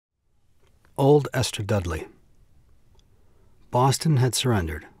Old Ester Dudley. Boston had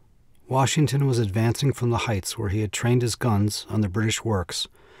surrendered. Washington was advancing from the heights where he had trained his guns on the British works,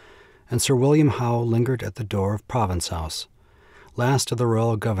 and Sir William Howe lingered at the door of Province House, last of the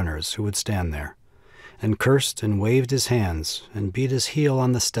royal governors who would stand there, and cursed and waved his hands and beat his heel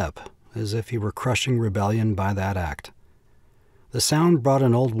on the step as if he were crushing rebellion by that act. The sound brought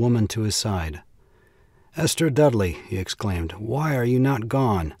an old woman to his side. "Ester Dudley," he exclaimed, "why are you not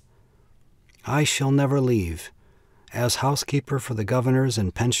gone?" "I shall never leave. As housekeeper for the governors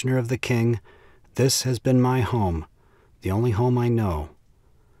and pensioner of the king, this has been my home, the only home I know.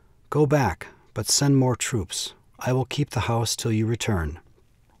 Go back, but send more troops. I will keep the house till you return."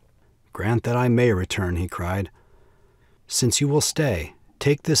 "Grant that I may return," he cried. "Since you will stay,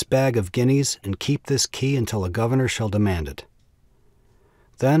 take this bag of guineas and keep this key until a governor shall demand it."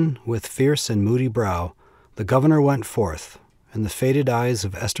 Then, with fierce and moody brow, the governor went forth, and the faded eyes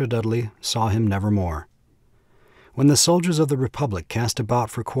of Ester Dudley saw him never more. When the soldiers of the Republic cast about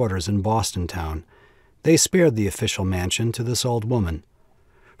for quarters in Boston town, they spared the official mansion to this old woman.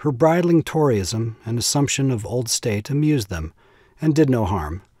 Her bridling Toryism and assumption of old state amused them, and did no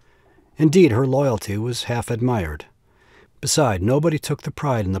harm. Indeed, her loyalty was half admired. Beside, nobody took the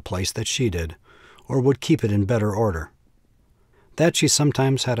pride in the place that she did, or would keep it in better order. That she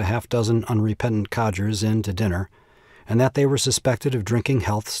sometimes had a half-dozen unrepentant codgers in to dinner, and that they were suspected of drinking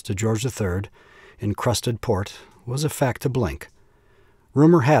healths to George III in crusted port, was a fact to blink.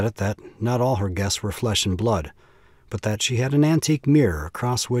 Rumor had it that not all her guests were flesh and blood, but that she had an antique mirror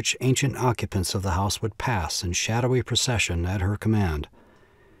across which ancient occupants of the house would pass in shadowy procession at her command,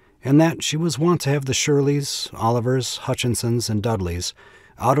 and that she was wont to have the Shirleys, Olivers, Hutchinsons, and Dudleys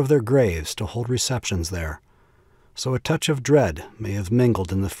out of their graves to hold receptions there, so a touch of dread may have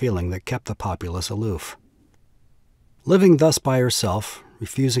mingled in the feeling that kept the populace aloof. Living thus by herself,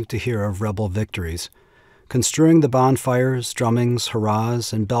 refusing to hear of rebel victories, construing the bonfires, drummings,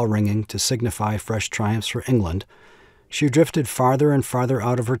 hurrahs, and bell-ringing to signify fresh triumphs for England, she drifted farther and farther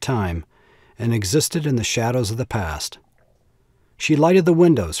out of her time, and existed in the shadows of the past. She lighted the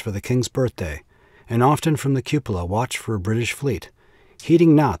windows for the king's birthday, and often from the cupola watched for a British fleet,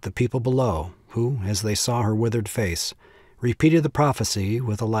 heeding not the people below, who, as they saw her withered face, repeated the prophecy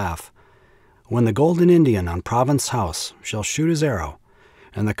with a laugh, "When the golden Indian on Province House shall shoot his arrow,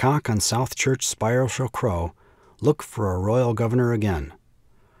 and the cock on South Church spire shall crow, look for a royal governor again."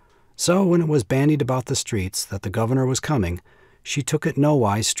 So when it was bandied about the streets that the governor was coming, she took it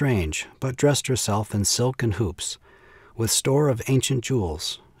nowise strange, but dressed herself in silk and hoops, with store of ancient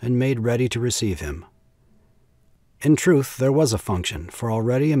jewels, and made ready to receive him. In truth, there was a function, for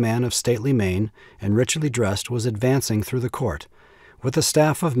already a man of stately mien and richly dressed was advancing through the court, with a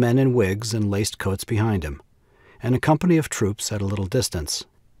staff of men in wigs and laced coats behind him, and a company of troops at a little distance.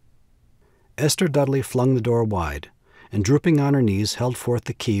 Ester Dudley flung the door wide, and drooping on her knees held forth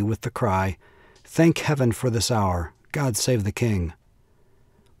the key with the cry, "Thank heaven for this hour! God save the king!"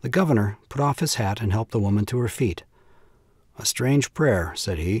 The governor put off his hat and helped the woman to her feet. "A strange prayer,"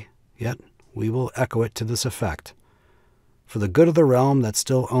 said he, "yet we will echo it to this effect. For the good of the realm that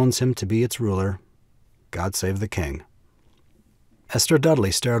still owns him to be its ruler, God save the king." Ester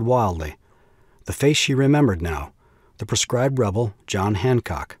Dudley stared wildly. The face she remembered now, the proscribed rebel, John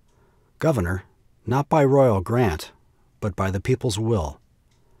Hancock, governor, not by royal grant, but by the people's will.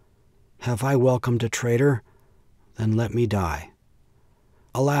 "Have I welcomed a traitor? Then let me die."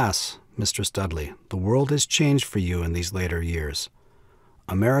 "Alas, Mistress Dudley, the world has changed for you in these later years.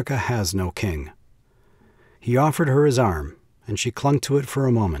 America has no king." He offered her his arm, and she clung to it for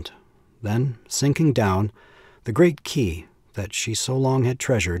a moment. Then, sinking down, the great key that she so long had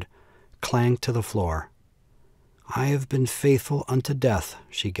treasured clanged to the floor. "I have been faithful unto death,"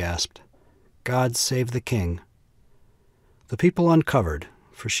 she gasped. "God save the king." The people uncovered,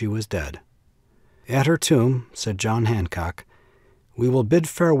 for she was dead. "At her tomb," said John Hancock, "we will bid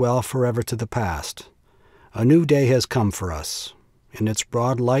farewell forever to the past. A new day has come for us. In its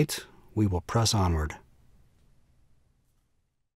broad light we will press onward."